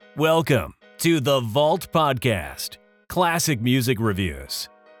Welcome to the Vault Podcast, classic music reviews,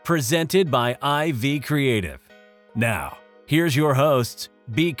 presented by IV Creative. Now, here's your hosts,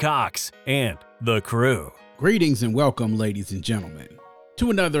 B. Cox and the crew. Greetings and welcome, ladies and gentlemen, to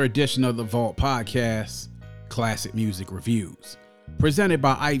another edition of the Vault Podcast, classic music reviews, presented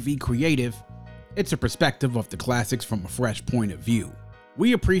by IV Creative. It's a perspective of the classics from a fresh point of view.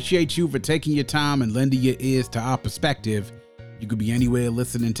 We appreciate you for taking your time and lending your ears to our perspective. You could be anywhere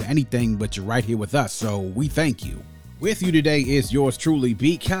listening to anything, but you're right here with us, so we thank you. With you today is yours truly,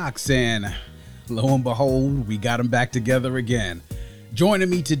 B. Cox, and lo and behold, we got them back together again. Joining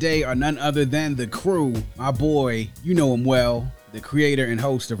me today are none other than the crew, my boy, you know him well, the creator and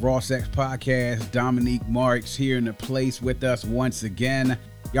host of Raw Sex Podcast, Dominique Marks, here in the place with us once again.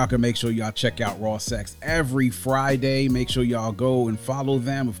 Y'all can make sure y'all check out Raw Sex every Friday. Make sure y'all go and follow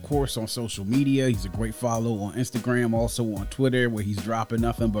them, of course, on social media. He's a great follow on Instagram, also on Twitter, where he's dropping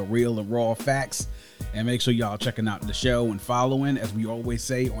nothing but real and raw facts. And make sure y'all checking out the show and following. As we always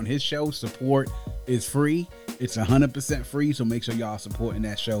say on his show, support is free. It's 100% free, so make sure y'all supporting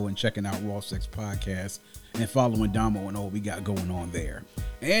that show and checking out Raw Sex Podcast and following Damo and all we got going on there.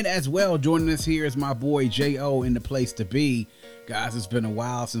 And as well, joining us here is my boy J.O. in the place to be. Guys, it's been a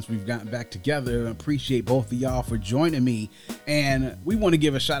while since we've gotten back together. I appreciate both of y'all for joining me. And we want to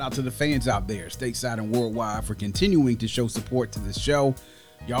give a shout out to the fans out there, stateside and worldwide, for continuing to show support to this show.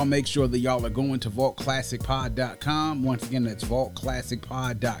 Y'all make sure that y'all are going to vaultclassicpod.com. Once again, that's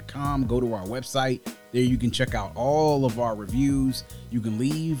vaultclassicpod.com. Go to our website. There you can check out all of our reviews. You can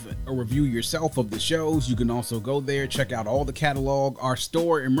leave a review yourself of the shows. You can also go there, check out all the catalog. Our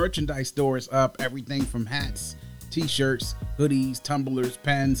store and merchandise store is up. Everything from hats, t-shirts, hoodies, tumblers,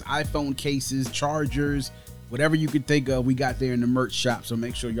 pens, iPhone cases, chargers, whatever you could think of, we got there in the merch shop. So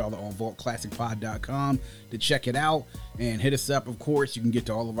make sure y'all are on vaultclassicpod.com to check it out and hit us up. Of course, you can get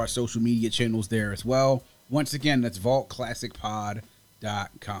to all of our social media channels there as well. Once again, that's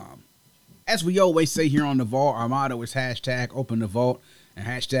vaultclassicpod.com. As we always say here on the Vault, our motto is hashtag open the vault and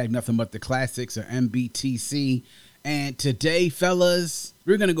hashtag nothing but the classics, or MBTC. And today, fellas,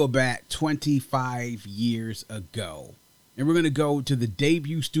 we're going to go back 25 years ago. And we're going to go to the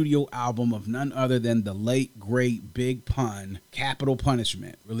debut studio album of none other than the late, great Big Pun, Capital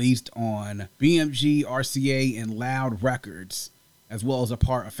Punishment, released on BMG, RCA, and Loud Records, as well as a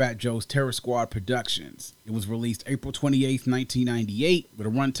part of Fat Joe's Terror Squad Productions. It was released April 28th, 1998, with a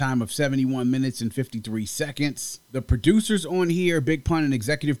runtime of 71 minutes and 53 seconds. The producers on here, Big Pun and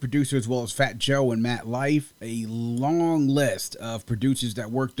executive producer, as well as Fat Joe and Matt Life. A long list of producers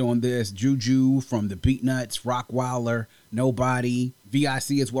that worked on this. Juju from the Beatnuts, Rockweiler, Nobody,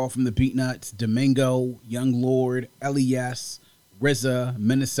 VIC as well from the Beatnuts, Domingo, Young Lord, LES, RZA,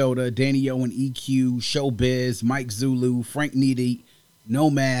 Minnesota, Danny O and EQ, Showbiz, Mike Zulu, Frank Needy,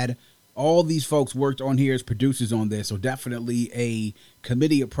 Nomad. All these folks worked on here as producers on this, so definitely a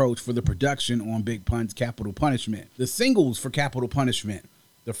committee approach for the production on Big Pun's Capital Punishment. The singles for Capital Punishment.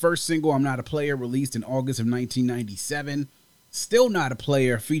 The first single, I'm Not a Player, released in August of 1997. Still Not a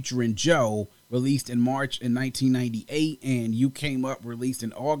Player, featuring Joe, released in March in 1998, and You Came Up, released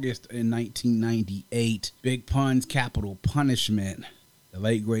in August in 1998. Big Pun's Capital Punishment, the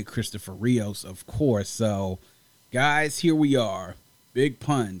late great Christopher Rios, of course. So, guys, here we are. Big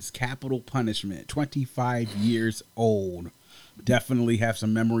Pun's Capital Punishment, 25 years old. Definitely have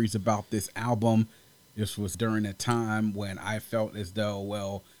some memories about this album. This was during a time when I felt as though,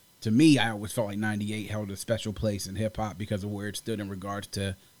 well, to me, I always felt like 98 held a special place in hip-hop because of where it stood in regards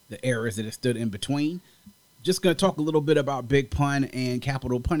to the eras that it stood in between. Just going to talk a little bit about Big Pun and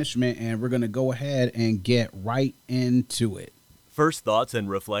Capital Punishment, and we're going to go ahead and get right into it. First thoughts and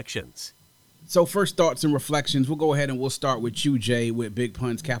reflections. So first thoughts and reflections, we'll go ahead and we'll start with you, Jay, with Big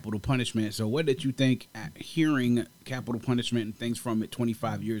Pun's Capital Punishment. So what did you think at hearing Capital Punishment and things from it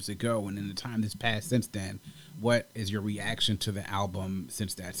 25 years ago, and in the time that's passed since then? What is your reaction to the album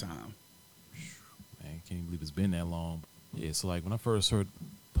since that time? Man, I can't even believe it's been that long. Yeah, so like when I first heard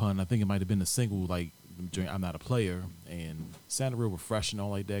Pun, I think it might have been the single like during I'm Not a Player, and it sounded real refreshing,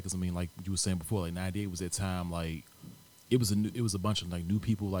 all like that. Because I mean, like you were saying before, like 98 was that time. Like it was a bunch of like new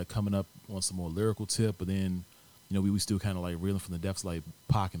people like coming up on some more lyrical tip, but then you know we still kind of like reeling from the depths, like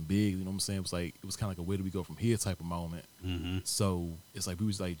Pac and Big. You know what I'm saying? It was kind of like a where do we go from here type of moment. Mm-hmm. So it's like we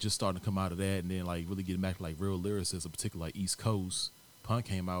was like just starting to come out of that, and then like really getting back to like real lyricism, particularly like East Coast. Pun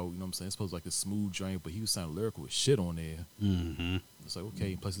came out, you know what I'm saying? It's supposed to be like a smooth joint, but he was sounding lyrical with shit on there. Mm-hmm. It's like,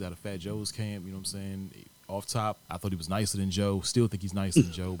 okay, places out of Fat Joe's camp, you know what I'm saying? Off top, I thought he was nicer than Joe. Still think he's nicer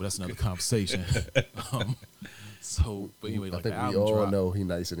than Joe, but that's another conversation. So, but anyway, like I think we all know he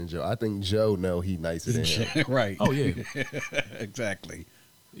nicer than Joe. I think Joe know he nicer than him. Right. Oh, yeah. Exactly.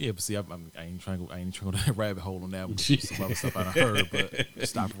 Yeah, but see, I ain't trying to go down that rabbit hole on that one. Some other stuff I done heard, but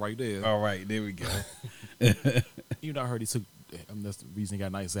stop right there. All right, there we go. You know, I heard he took. That's the reason he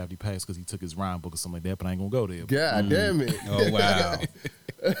got nice after he passed, because he took his rhyme book or something like that. But I ain't gonna go there. God damn it. Oh, wow.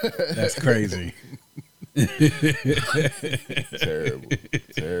 That's crazy.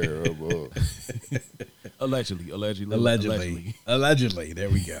 Terrible. Allegedly. There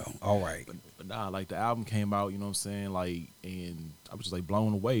we go. All right. But nah, like the album came out, you know what I'm saying? Like, and I was just like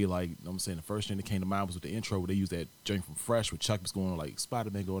blown away. Like, you know what I'm saying? The first thing that came to mind was with the intro where they used that joint from Fresh, where Chuck was going like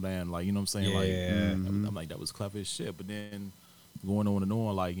Spider-Man go down, like, you know what I'm saying? Yeah. Like, I'm like, that was clever as shit. But then going on and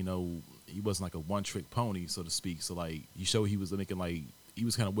on, like, you know, he wasn't like a one-trick pony, so to speak. So like, you show he was making like, he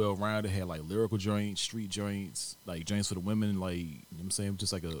was kind of well-rounded, had like lyrical joints, street joints, like joints for the women, like, you know what I'm saying,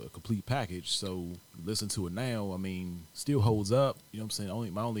 just like a complete package. So listen to it now, I mean, still holds up, you know what I'm saying? I don't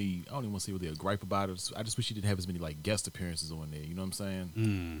even want to say what they're gripe about it. I just wish he didn't have as many like guest appearances on there, you know what I'm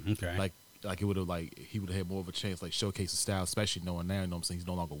saying? Okay. Like it would have, like, he would have had more of a chance, like, showcase his style, especially knowing now, you know what I'm saying, he's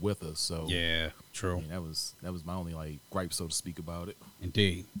no longer with us. So Yeah, true. I mean, that was my only like gripe, so to speak, about it.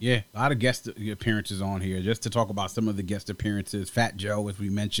 Indeed. Yeah, a lot of guest appearances on here. Just to talk about some of the guest appearances, Fat Joe, as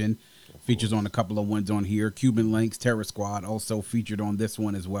we mentioned, features on a couple of ones on here. Cuban Links, Terror Squad also featured on this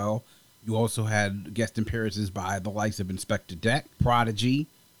one as well. You also had guest appearances by the likes of Inspector Deck, Prodigy.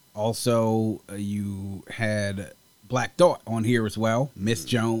 Also, you had Black Thought on here as well, Miss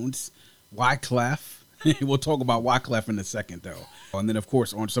Jones, Wyclef. We'll talk about Wyclef in a second, though. And then, of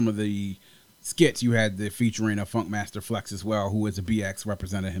course, on some of the skits, you had the featuring of Funkmaster Flex as well, who is a BX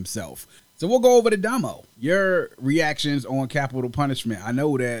representative himself. So we'll go over the demo. Your reactions on Capital Punishment. I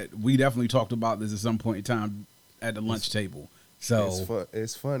know that we definitely talked about this at some point in time at the lunch table. So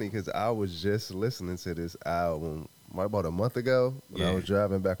it's funny because I was just listening to this album about a month ago when I was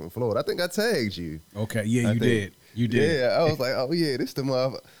driving back from Florida. I think I tagged you. Okay, yeah, you did. You did. Yeah, I was like, oh yeah, this the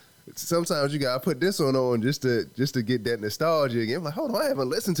mother. Sometimes you gotta put this on just to get that nostalgia again. I'm like, hold on, I haven't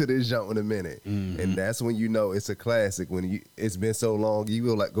listened to this jump in a minute, and that's when you know it's a classic. When it's been so long, you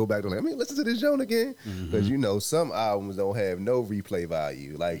will like go back to like, listen to this jump again, because you know some albums don't have no replay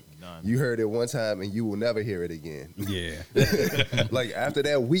value. Like None. You heard it one time and you will never hear it again. Yeah. Like after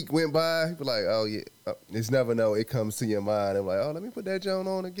that week went by, you're like, oh yeah, it's never know. It comes to your mind. I'm like, oh, let me put that jump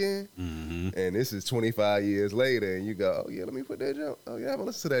on again. And this is 25 years later, and you go, oh yeah, let me put that jump. Oh yeah, I haven't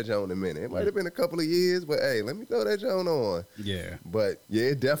listened to that jump in a minute. It might have been a couple of years, but hey, let me throw that jump on. Yeah. But yeah,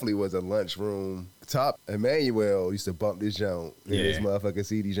 it definitely was a lunchroom top. Emmanuel used to bump this jump in this motherfucking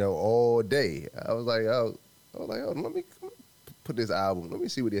CD jump all day. I was like, oh, let me put this album. Let me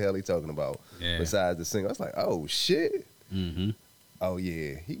see what the hell he talking about. Yeah. Besides the single, I was like, oh shit. Oh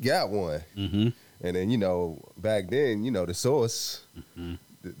yeah, he got one. And then, you know, back then, you know, the Source,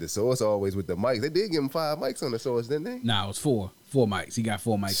 the Source always with the mics. They did give him 5 mics on the Source, didn't they? Nah, it was 4 mics. He got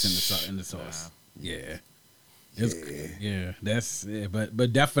 4 mics in the Source. Yeah. That's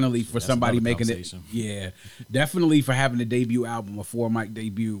but definitely for somebody making it, definitely for having a debut album, a 4-mic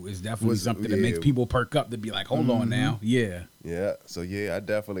debut is definitely something that makes people perk up to be like, hold on now, So yeah,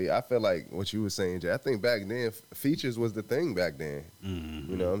 I feel like what you were saying, Jay. I think back then features was the thing back then.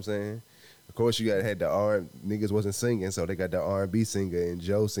 You know what I'm saying? Of course, you had the niggas wasn't singing, so they got the R&B singer, and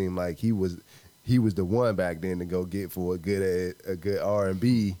Joe seemed like he was the one back then to go get for a good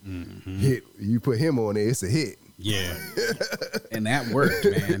R&B hit. You put him on there, it's a hit. Yeah. And that worked,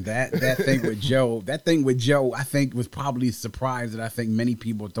 man. That thing with Joe, I think was probably a surprise that I think many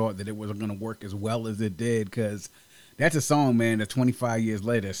people thought that it wasn't going to work as well as it did, because that's a song, man, that 25 years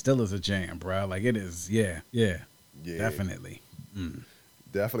later still is a jam, bro. Like it is. Yeah. Definitely.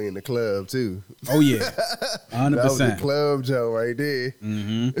 Definitely in the club too. Oh yeah, 100%. That was the club Joe right there.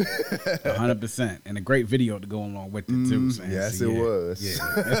 100%, and a great video to go along with it too. Yes, it was.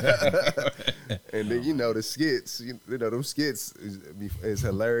 Yeah. And then you know the skits. You know them skits is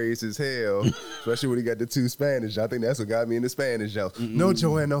hilarious as hell. Especially when he got the 2 Spanish. I think that's what got me in the Spanish jokes. No,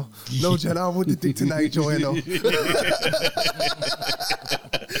 Joanno. No, Joanno. I want to think tonight, Joanno.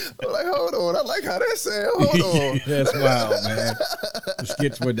 I'm like, hold on. I like how that sound. Hold on. That's wild, man. The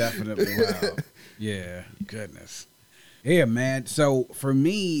skits were definitely wild. Yeah, goodness. Yeah, man. So for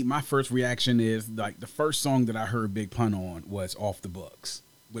me, my first reaction is like the first song that I heard Big Pun on was Off the Books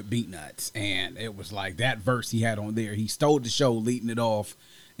with Beatnuts. And it was like that verse he had on there. He stole the show leading it off.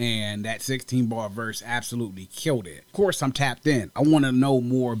 And that 16-bar verse absolutely killed it. Of course, I'm tapped in. I want to know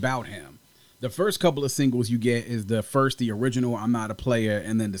more about him. The first couple of singles you get is the original I'm Not a Player,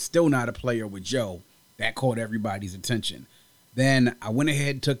 and then the Still Not a Player with Joe. That caught everybody's attention. Then I went ahead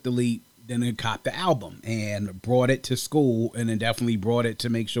and took the leap, then I copped the album and brought it to school, and then definitely brought it to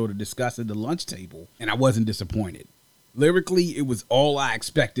make sure to discuss at the lunch table. And I wasn't disappointed. Lyrically, it was all I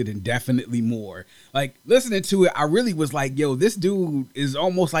expected and definitely more. Like, listening to it, I really was like, yo, this dude is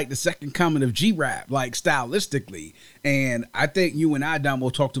almost like the second coming of G-Rap, like, stylistically. And I think you and I, Damo,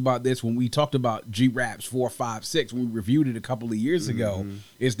 talked about this when we talked about G-Rap's 4, 5, 6, when we reviewed it a couple of years ago,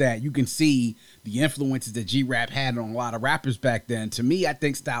 is that you can see the influences that G-Rap had on a lot of rappers back then. To me, I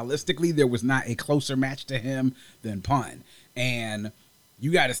think stylistically, there was not a closer match to him than Pun. And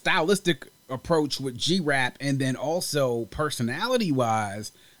you got a stylistic approach with G-Rap, and then also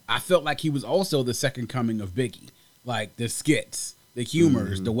personality-wise, I felt like he was also the second coming of Biggie. Like, the skits, the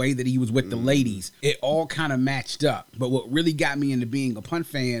humors, the way that he was with the ladies, it all kind of matched up. But what really got me into being a Pun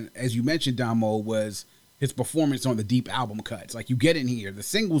fan, as you mentioned, Damo, was his performance on the deep album cuts. Like, you get in here, the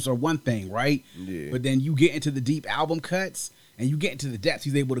singles are one thing, right? Yeah. But then you get into the deep album cuts, and you get into the depths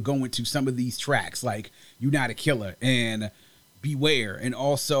he's able to go into some of these tracks, like You Not a Killer and Beware, and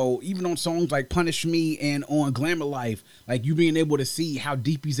also even on songs like Punish Me and on Glamour Life, like you being able to see how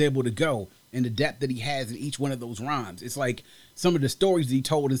deep he's able to go and the depth that he has in each one of those rhymes. It's like some of the stories that he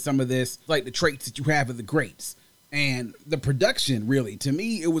told in some of this, like the traits that you have of the greats. And the production, really, to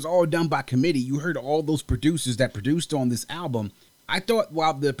me, it was all done by committee. You heard all those producers that produced on this album. I thought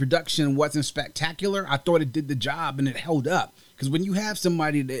while the production wasn't spectacular, I thought it did the job and it held up. Because when you have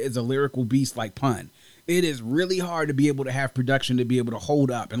somebody that is a lyrical beast like Pun, it is really hard to be able to have production to be able to hold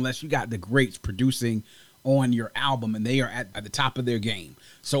up unless you got the greats producing on your album and they are at the top of their game.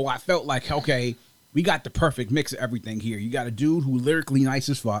 So I felt like, okay, we got the perfect mix of everything here. You got a dude who lyrically nice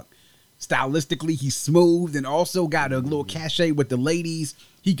as fuck. Stylistically, he's smooth and also got a little cachet with the ladies.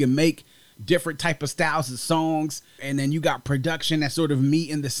 He can make different type of styles of songs, and then you got production that sort of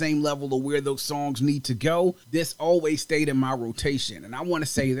meet in the same level of where those songs need to go. This always stayed in my rotation, and I want to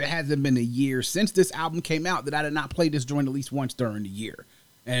say there hasn't been a year since this album came out that I did not play this joint at least once during the year.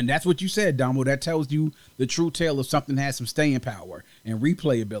 And that's what you said, Damo. That tells you the true tale of something that has some staying power and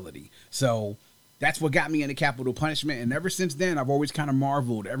replayability. So that's what got me into Capital Punishment, and ever since then, I've always kind of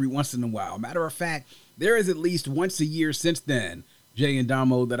marveled every once in a while. Matter of fact, there is at least once a year since then, Jay and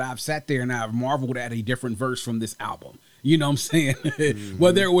Damo, that I've sat there and I've marveled at a different verse from this album. You know what I'm saying?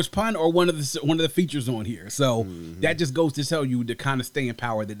 Whether it was Pun or one of the features on here. So that just goes to tell you the kind of staying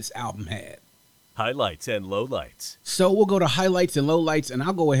power that this album had. Highlights and lowlights. So we'll go to highlights and lowlights, and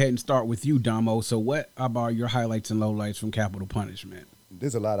I'll go ahead and start with you, Damo. So what about your highlights and lowlights from Capital Punishment?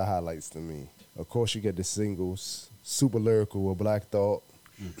 There's a lot of highlights to me. Of course, you get the singles, Super Lyrical with Black Thought.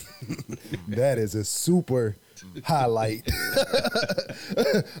 That is a super highlight.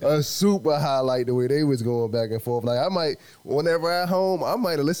 A super highlight, the way they was going back and forth. Like, whenever at home, I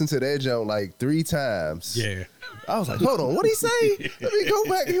might have listened to that joint like 3 times. Yeah. I was like, hold on, what'd he say? Let me go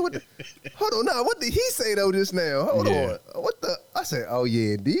back here. Hold on, now, what did he say though just now? Hold on. What the? I said, oh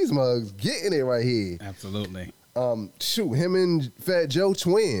yeah, these mugs getting it right here. Absolutely. Shoot, him and Fat Joe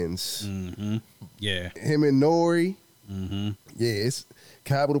twins. Mm-hmm. Yeah. Him and Nori. Mm-hmm. Yeah, it's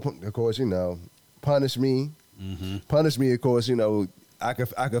Capital, of course, you know, Punish Me. Mm-hmm. Punish Me, of course, you know, I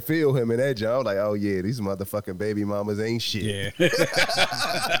could feel him in that job. Like, oh yeah, these motherfucking baby mamas ain't shit. Yeah.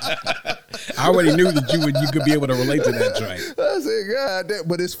 I already knew that you could be able to relate to that joint. I said, God damn.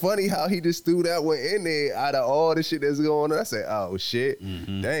 But it's funny how he just threw that one in there out of all the shit that's going on. I said, oh shit,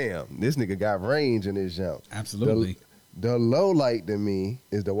 damn, this nigga got range in his jump. Absolutely. The low light to me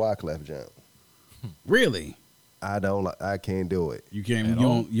is the Wyclef jump. Really? I can't do it. You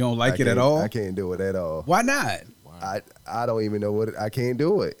don't like it at all? I can't do it at all. Why not? I don't even know I can't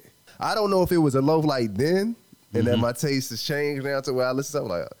do it. I don't know if it was a low light then, and then my taste has changed now to where I listen to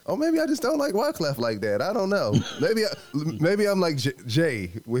like, oh, maybe I just don't like Wyclef like that. I don't know. Maybe I'm like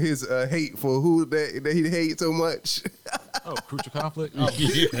Jay with his hate for who that he hates so much. Oh, Crucial Conflict? Oh. I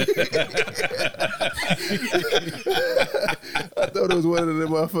thought it was one of the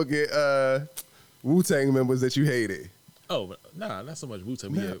motherfucking Wu-Tang members that you hated. Oh, nah, not so much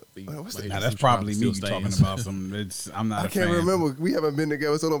Wu-Tang. That's probably me talking about some. I'm not. I can't remember. We haven't been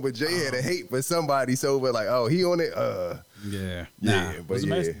together so long, but Jay had a hate for somebody, so we're like, oh, he on it. Yeah, yeah, but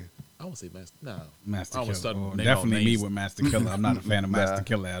yeah. I won't say Master. No, Master Killer. Definitely me with Master Killer. I'm not a fan of Master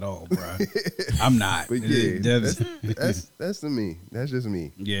Killer at all, bro. I'm not. But yeah, that's to me. That's just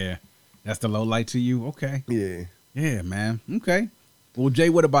me. Yeah, that's the low light to you. Okay. Yeah, man. Okay. Well, Jay,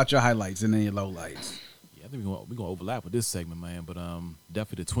 what about your highlights and then your low lights? I think we're gonna overlap with this segment, man. But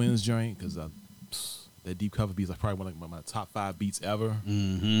definitely the Twins joint, because that deep cover beat is like probably one of my top 5 beats ever.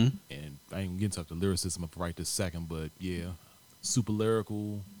 Mm-hmm. And I ain't getting to the lyricism of right this second, but yeah, super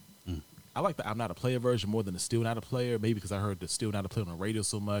lyrical. I like the I'm Not a Player version more than the Still Not a Player, maybe because I heard the Still Not a Player on the radio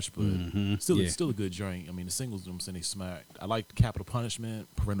so much, but still a good joint. I mean, the singles, I'm saying, they smacked. I like the Capital Punishment,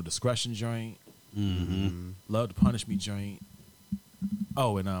 Parental Discretion joint. Love the Punish Me joint.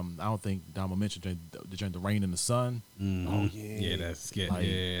 Oh, and I don't think Damo mentioned the joint The Rain and the Sun. Oh yeah. Yeah, that's good. Like-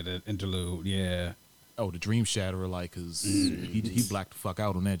 Yeah, the interlude. Yeah. Oh, the Dream Shatterer, like, cause he blacked the fuck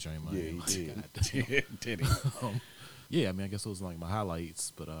out on that joint, man. Yeah, he did. Goddamn. Did he? Yeah, I mean, I guess those are like my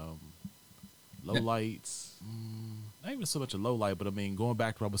highlights, but low lights, not even so much a low light, but I mean, going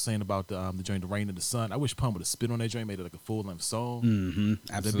back to what I was saying about the joint, The Rain and the Sun, I wish Pun would have spit on that joint, made it like a full length song. Mm-hmm. That beat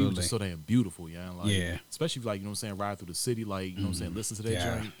was Absolutely. just so damn beautiful, yeah. Like, Yeah. especially if, like, you know what I'm saying, ride through the city, like, you know what I'm saying, listen to that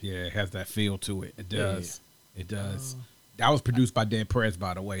Yeah, joint. yeah, it has that feel to it. It Yeah. does. It does. That was produced by Dead Prez,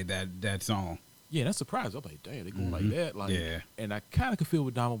 by the way. That song. Yeah, that's surprised. I'm like, damn, they going like that. Like, Yeah. And I kind of could feel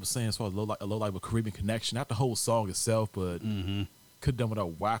what Damo was saying as far as a low light with Caribbean connection. Not the whole song itself, but could have done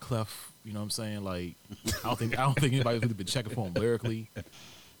without Wyclef. You know what I'm saying? Like, I don't think anybody's really been checking for him lyrically.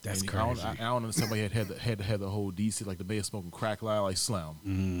 That's And crazy. I don't understand why he had to have the whole DC, like the mayor smoking crack line like Slim.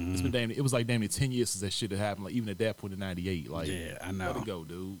 It was like damn near 10 years since that shit had happened. Like even at that point in '98, like Yeah, I know. let it go,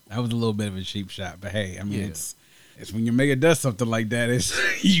 dude. That was a little bit of a cheap shot, but hey, I mean, Yeah. it's when your mayor does something like that, it's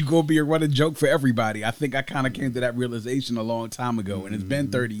you gonna be a running joke for everybody. I think I kind of came to that realization a long time ago, and it's been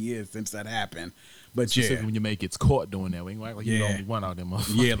 30 years since that happened. But Specifically yeah, when your mate gets caught doing that, we ain't like you're the Yeah. only one out there,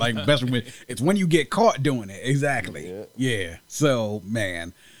 motherfucker. yeah, like especially when it's when you get caught doing it. Exactly. Yeah. Yeah. So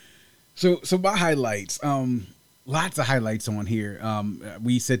man, so my highlights. Lots of highlights on here.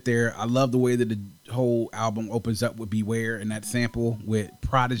 We sit there. I love the way that the whole album opens up with Beware and that sample with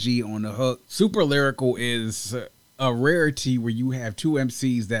Prodigy on the hook. Super Lyrical is a rarity where you have two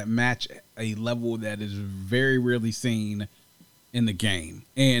MCs that match a level that is very rarely seen in the game.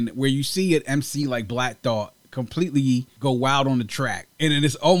 And where you see an MC like Black Thought completely go wild on the track, and it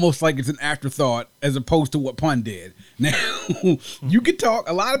is almost like it's an afterthought as opposed to what Pun did. Now, you could talk,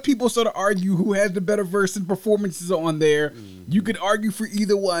 a lot of people sort of argue who has the better verse and performances on there. You could argue for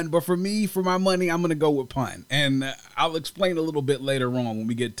either one, but for me, for my money, I'm going to go with Pun. And I'll explain a little bit later on when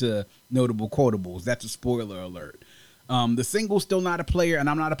we get to notable quotables. That's a spoiler alert. The single's still not a player, and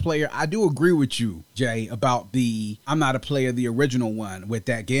I'm not a player. I do agree with you, Jay, about the I'm not a player, the original one with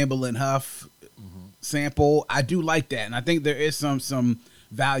that Gamble and Huff sample. I do like that, and I think there is some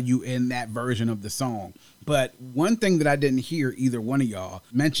value in that version of the song. But one thing that I didn't hear either one of y'all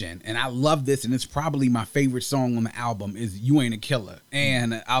mention, and I love this, and it's probably my favorite song on the album, is You Ain't a Killer.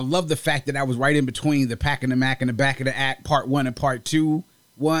 And I love the fact that I was right in between the Pack and the Mac and the Back of the Act part 1 and part 2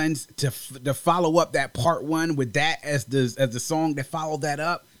 ones to follow up that part 1 with that as the song that followed that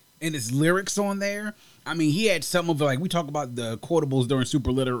up, and his lyrics on there. I mean, he had some of it, like we talk about the quotables during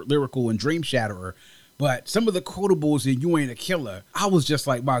Super Lyrical and Dream Shatterer, but some of the quotables in You Ain't a Killer, I was just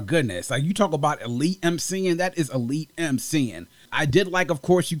like, my goodness. Like, you talk about elite MCing, that is elite MCing. I did like, of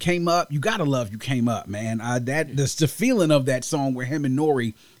course, You Came Up. You gotta love You Came Up, man. The feeling of that song with him and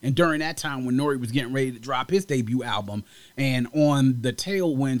Nori, and during that time when Nori was getting ready to drop his debut album, and on the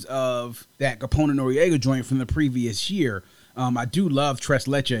tailwinds of that Capone Noriega joint from the previous year, I do love Tres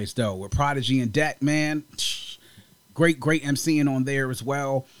Leches, though, with Prodigy and Deck, man. Great MCing on there as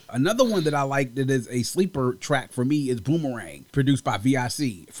well. Another one that I like that is a sleeper track for me is Boomerang, produced by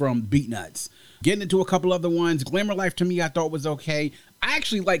VIC from Beatnuts. Getting into a couple other ones, Glamour Life to me I thought was okay. I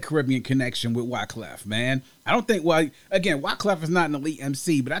actually like Caribbean Connection with Wyclef, man. I don't think, Wyclef is not an elite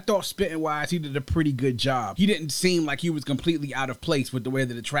MC, but I thought spitting-wise, he did a pretty good job. He didn't seem like he was completely out of place with the way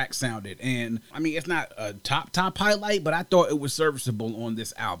that the track sounded. And, I mean, it's not a top highlight, but I thought it was serviceable on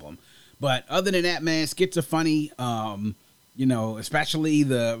this album. But other than that, man, Schizophreny, especially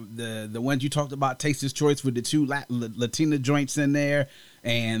the ones you talked about, Taster's Choice with the two Latina joints in there,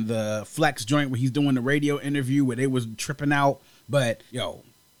 and the Flex joint where he's doing the radio interview where they was tripping out. But,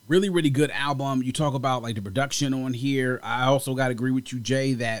 really, really good album. You talk about, like, the production on here. I also got to agree with you,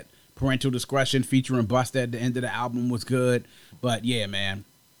 Jay, that Parental Discretion featuring Busta at the end of the album was good. But, yeah, man,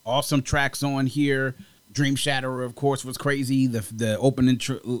 awesome tracks on here. Dream Shatterer, of course, was crazy. The opening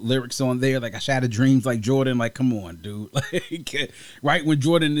lyrics on there, like, I shattered dreams like Jordan. Like, come on, dude. Like, right when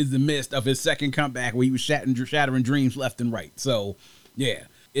Jordan is in the midst of his second comeback where he was shattering dreams left and right. So, yeah,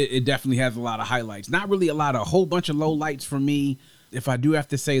 it definitely has a lot of highlights. Not really a whole bunch of low lights for me. If I do have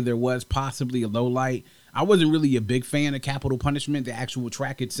to say there was possibly a low light, I wasn't really a big fan of Capital Punishment, the actual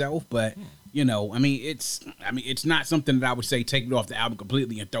track itself. But, it's not something that I would say take it off the album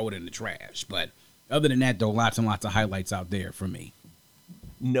completely and throw it in the trash. But other than that, though, lots and lots of highlights out there for me.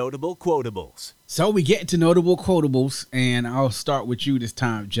 Notable quotables. So we get into notable quotables, and I'll start with you this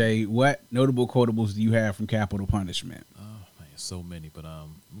time, Jay. What notable quotables do you have from Capital Punishment? Man, so many, but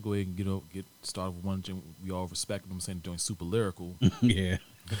I'm gonna go ahead and get started with one we all respect. I'm saying doing Super Lyrical. Yeah.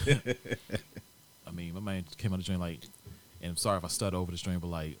 I mean, my man came out of the joint like, And I'm sorry if I stutter over the string, but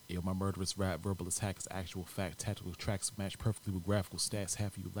like, yo, my murderous rap, verbal attack is actual fact. Tactical tracks match perfectly with graphical stats.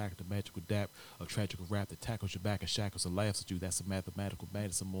 Half of you lack the magical dap of tragical rap that tackles your back and shackles and laughs at you. That's a mathematical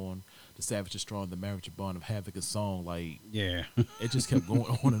madness I'm on. The savage is strong, the marriage of bond of havoc is song. Like, Yeah. it just kept going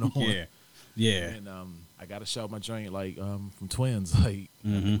on and on. Yeah. Yeah. And I gotta shout my joint like from Twins. Like,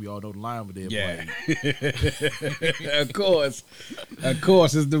 I think we all know the line with it. Yeah. Like, Of course. Of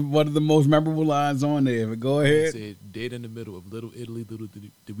course. It's one of the most memorable lines on there. But go it ahead. said, dead in the middle of Little Italy, little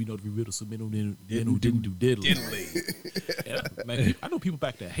did we know the riddle, so men who didn't do diddly. And, man, I know people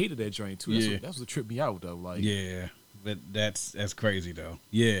back there hated that joint too. That's what tripped me out though. Like, Yeah. But that's crazy though.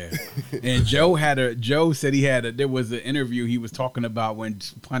 Yeah. And Joe said there was an interview he was talking about when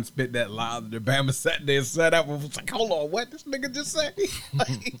Pun spit that line. The Bama sat there and sat up and was like, hold on, what this nigga just say?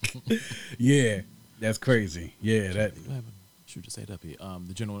 Like, yeah. That's crazy. Yeah. That. Shoot, just say it up here.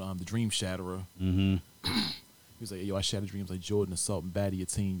 The general, the Dream Shatterer. Mm-hmm. He was like, yo, I shatter dreams like Jordan, assault and batter your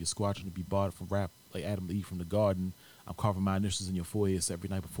team. Your squadron to be barred from rap like Adam Lee from the Garden. I'm carving my initials in your forehead so every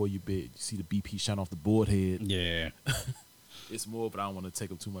night before you bid. You see the BP shine off the board head. Yeah. It's more, but I don't want to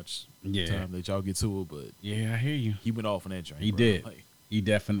take up too much Yeah. time. Let y'all get to it, but Yeah, I hear you. he went off on that joint. He bro. did. Like, He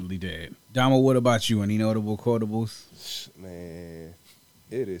definitely did. Damo, what about you? Any notable quotables? Man,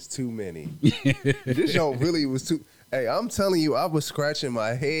 it is too many. This joint really was too. Hey, I'm telling you, I was scratching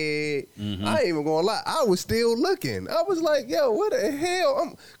my head. I ain't even gonna lie. I was still looking. I was like, yo, what the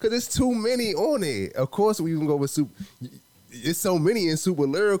hell? Because there's too many on it. Of course, we even go with super. It's so many in super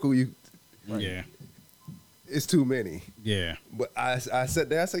lyrical. Yeah. It's too many. Yeah. But I sat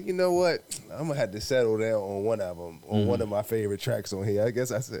there. I said, you know what? I'm gonna have to settle down on one of them, on one of my favorite tracks on here. I guess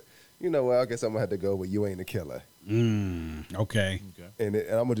I said, you know what? I guess I'm gonna have to go with "You Ain't a Killer." Okay. And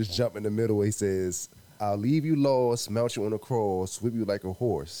I'm gonna just jump in the middle where he says, I'll leave you lost, mount you on a cross, whip you like a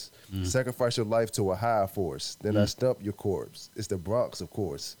horse, sacrifice your life to a higher force, then I stump your corpse. It's the Bronx, of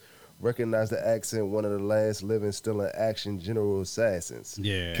course. Recognize the accent, one of the last living, still in action, general assassins.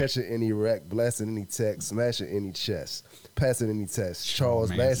 Yeah. Catching any wreck, blasting any tech, smashing any chest, passing any test.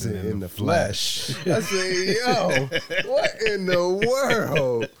 Charles Manson in the flesh. I say, yo, what in the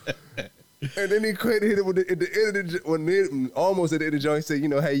world? And then he hit it with at the end of almost at the end of the joint, he said, you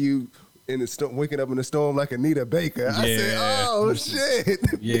know how you in the storm, waking up in the storm like Anita Baker. I said, oh shit.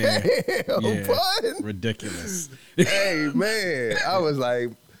 Yeah. Damn, Yeah. Pun. Ridiculous. Hey man, I was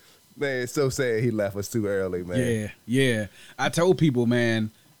like, man, it's so sad he left us too early, man. Yeah. Yeah. I told people, man,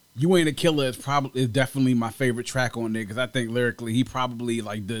 "You Ain't a Killer" is definitely my favorite track on there because I think lyrically he probably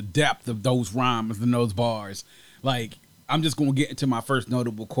like the depth of those rhymes and those bars. Like, I'm just gonna get into my first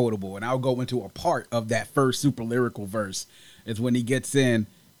notable quotable, and I'll go into a part of that first super lyrical verse. Is when he gets in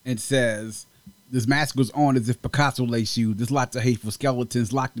and says, "This mask goes on as if Picasso laced you. There's lots of hateful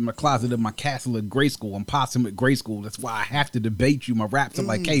skeletons locked in my closet of my castle at grade school. I'm possum at grade school. That's why I have to debate you. My raps are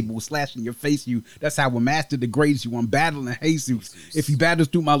like cable, slashing your face you. That's how a master degrades you. I'm battling Jesus. If he battles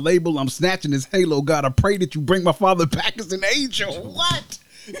through my label, I'm snatching his halo. God, I pray that you bring my father back as an angel." What?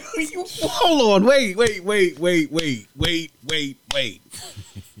 Hold on. Wait.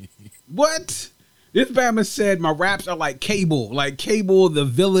 What? This Bama said my raps are like Cable, the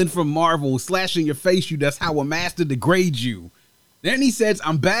villain from Marvel, slashing your face you. That's how a master degrades you. Then he says,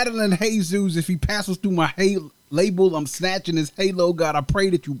 I'm battling Jesus. If he passes through my label, I'm snatching his halo. God, I pray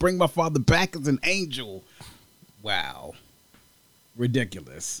that you bring my father back as an angel. Wow.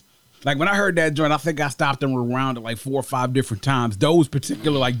 Ridiculous. Like, when I heard that joint, I think I stopped and rewound it like 4 or 5 different times. Those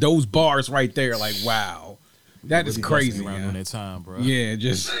particular, like, those bars right there, like, wow. That is really crazy, around man. during that time, bro. Yeah,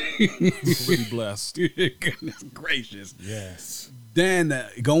 just Really blessed. goodness gracious. Yes. Then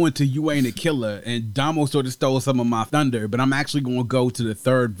going to "You Ain't a Killer," and Damo sort of stole some of my thunder, but I'm actually going to go to the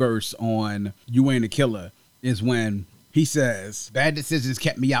third verse on "You Ain't a Killer," is when he says, "Bad decisions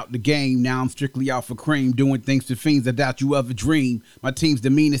kept me out the game. Now I'm strictly out for cream, doing things to fiends I doubt you ever dream. My team's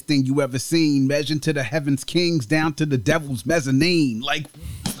the meanest thing you ever seen, measuring to the heavens kings, down to the devil's mezzanine." Like,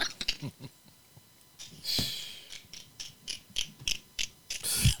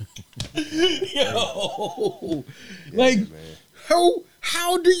 yo, like,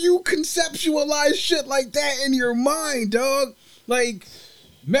 how do you conceptualize shit like that in your mind, dog? Like,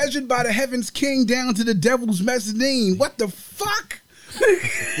 measured by the heavens king down to the devil's mezzanine. What the fuck?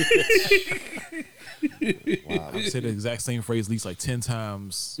 Wow. I said the exact same phrase at least like 10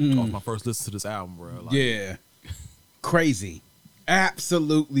 times off my first listen to this album, bro. Like, Yeah. Crazy.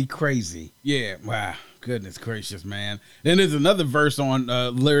 Absolutely crazy. Yeah. Wow. Goodness gracious, man. Then there's another verse on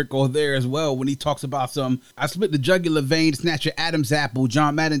lyrical there as well when he talks about I split the jugular vein, snatch your Adam's apple,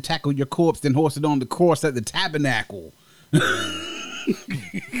 John Madden tackle your corpse, then horse it on the cross at the tabernacle.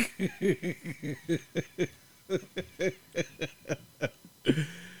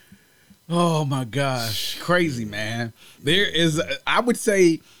 Oh my gosh, crazy, man. There is, I would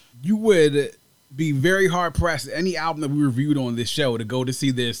say you would be very hard pressed any album that we reviewed on this show to go to see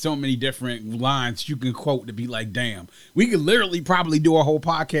there's so many different lines you can quote to be like, damn, we could literally probably do a whole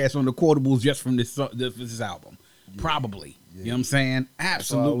podcast on the quotables just from this album. Yeah. Probably. Yeah. You know what I'm saying?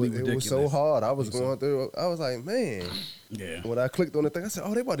 Absolutely ridiculous. It was so hard. I was going through, I was like, man. Yeah. When I clicked on the thing, I said,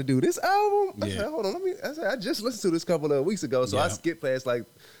 oh, they about to do this album? I said, hold on, I just listened to this a couple of weeks ago, so I skipped past, like,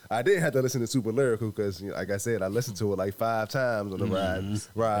 I didn't have to listen to Super Lyrical because, like I said, I listened to it like 5 times on the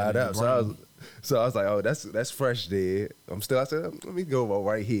ride up. So I was like, oh, that's fresh there. I said, let me go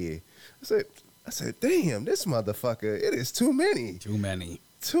right here. I said, damn, this motherfucker, it is too many. Too many.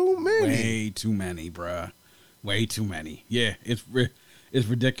 Way too many, bruh. Way too many. Yeah, it's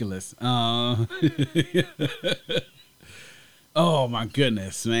ridiculous. Oh my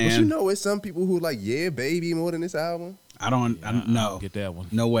goodness, man. But you know, it's some people who like Yeah Baby more than this album. I don't know. Get that one.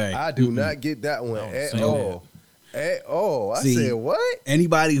 No way. I do not get that one at all. At all. I said, what?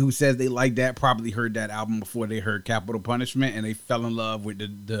 Anybody who says they like that probably heard that album before they heard Capital Punishment, and they fell in love with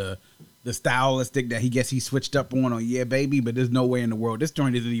the stylistic that he switched up on Yeah Baby, but there's no way in the world. This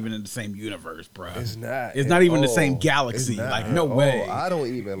joint isn't even in the same universe, bro. It's not. It's not even the same galaxy. Like, no way. I don't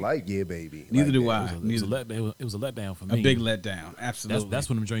even like Yeah Baby. Neither do I. It was a letdown for me. A big letdown. Absolutely. That's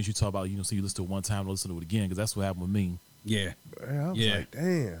one of the joints you talk about, so you listen to it one time and listen to it again, because that's what happened with me. Yeah. I was like,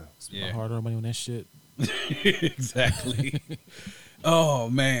 damn. Spent my hard-earned money on that shit. Exactly. Oh,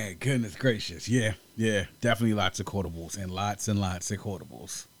 man. Goodness gracious. Yeah. Definitely lots of quotables and lots of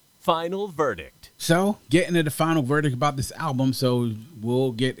quotables. Final verdict. So, getting to the final verdict about this album. So,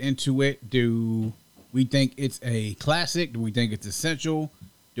 we'll get into it. Do we think it's a classic? Do we think it's essential?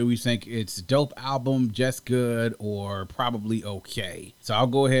 Do we think it's a dope album, just good, or probably okay? So, I'll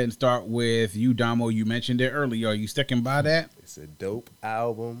go ahead and start with you, Damo. You mentioned it earlier. Are you sticking by that? It's a dope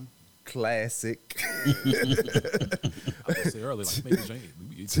album. Classic. I was say earlier, like, maybe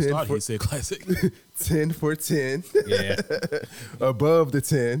he said classic. 10 for 10. Yeah. Above the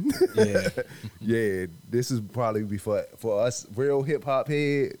 10. Yeah. Yeah. This is probably be for us real hip hop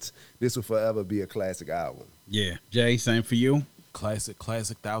heads. This will forever be a classic album. Yeah. Jay, same for you? Classic,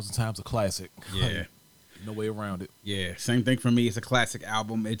 1,000 times a classic. Yeah. No way around it. Yeah, same thing for me. It's a classic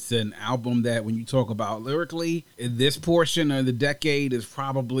album. It's an album that when you talk about lyrically, this portion of the decade is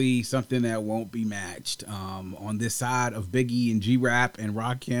probably something that won't be matched. On this side of Biggie and G-Rap and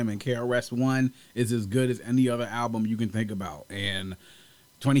Rakim and KRS-One is as good as any other album you can think about. And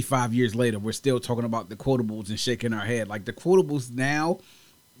 25 years later, we're still talking about the quotables and shaking our head. Like, the quotables now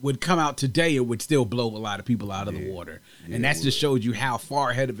would come out today, it would still blow a lot of people out of the water. And that just showed you how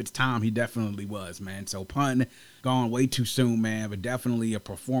far ahead of its time he definitely was, man. So Pun gone way too soon, man, but definitely a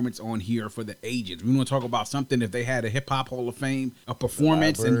performance on here for the ages. We want to talk about something, if they had a hip-hop Hall of Fame, a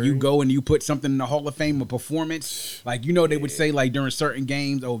performance, and you go and you put something in the Hall of Fame, a performance, like, they would say, like, during certain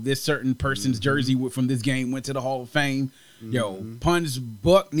games, oh, this certain person's jersey from this game went to the Hall of Fame. Yo, Pun's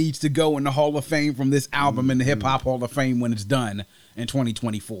book needs to go in the Hall of Fame from this album in the Hip Hop Hall of Fame when it's done in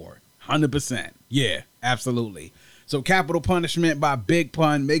 2024. 100%. Yeah, absolutely. So Capital Punishment by Big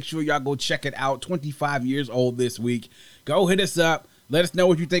Pun. Make sure y'all go check it out. 25 years old this week. Go hit us up. Let us know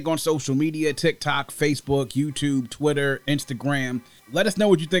what you think on social media, TikTok, Facebook, YouTube, Twitter, Instagram. Let us know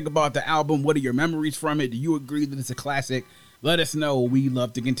what you think about the album. What are your memories from it? Do you agree that it's a classic? Let us know. We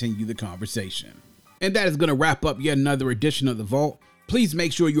love to continue the conversation. And that is going to wrap up yet another edition of The Vault. Please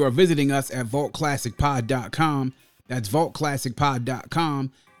make sure you are visiting us at vaultclassicpod.com. That's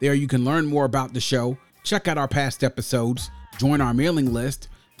vaultclassicpod.com. There you can learn more about the show, check out our past episodes, join our mailing list,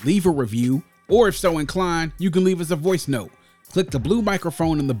 leave a review, or if so inclined, you can leave us a voice note. Click the blue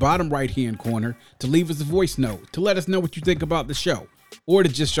microphone in the bottom right-hand corner to leave us a voice note to let us know what you think about the show, or to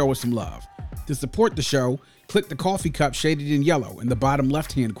just show us some love. To support the show, click the coffee cup shaded in yellow in the bottom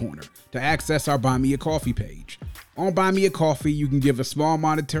left-hand corner to access our Buy Me a Coffee page. On Buy Me a Coffee, you can give a small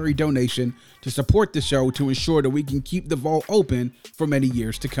monetary donation to support the show to ensure that we can keep the vault open for many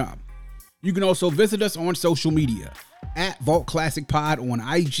years to come. You can also visit us on social media at Vault Classic Pod on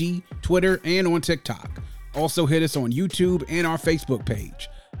IG, Twitter, and on TikTok. Also hit us on YouTube and our Facebook page.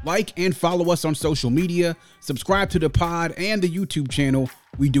 Like and follow us on social media, subscribe to the pod and the YouTube channel.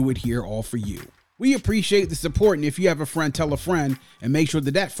 We do it here all for you. We appreciate the support, and if you have a friend, tell a friend, and make sure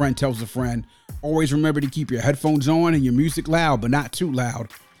that that friend tells a friend. Always remember to keep your headphones on and your music loud, but not too loud.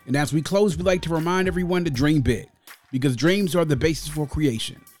 And as we close, we'd like to remind everyone to dream big, because dreams are the basis for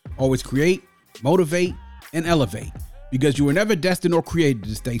creation. Always create, motivate, and elevate, because you were never destined or created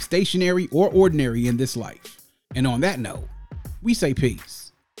to stay stationary or ordinary in this life. And on that note, we say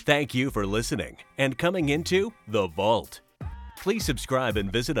peace. Thank you for listening and coming into The Vault. Please subscribe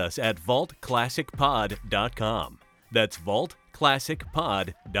and visit us at vaultclassicpod.com. That's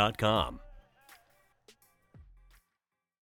vaultclassicpod.com.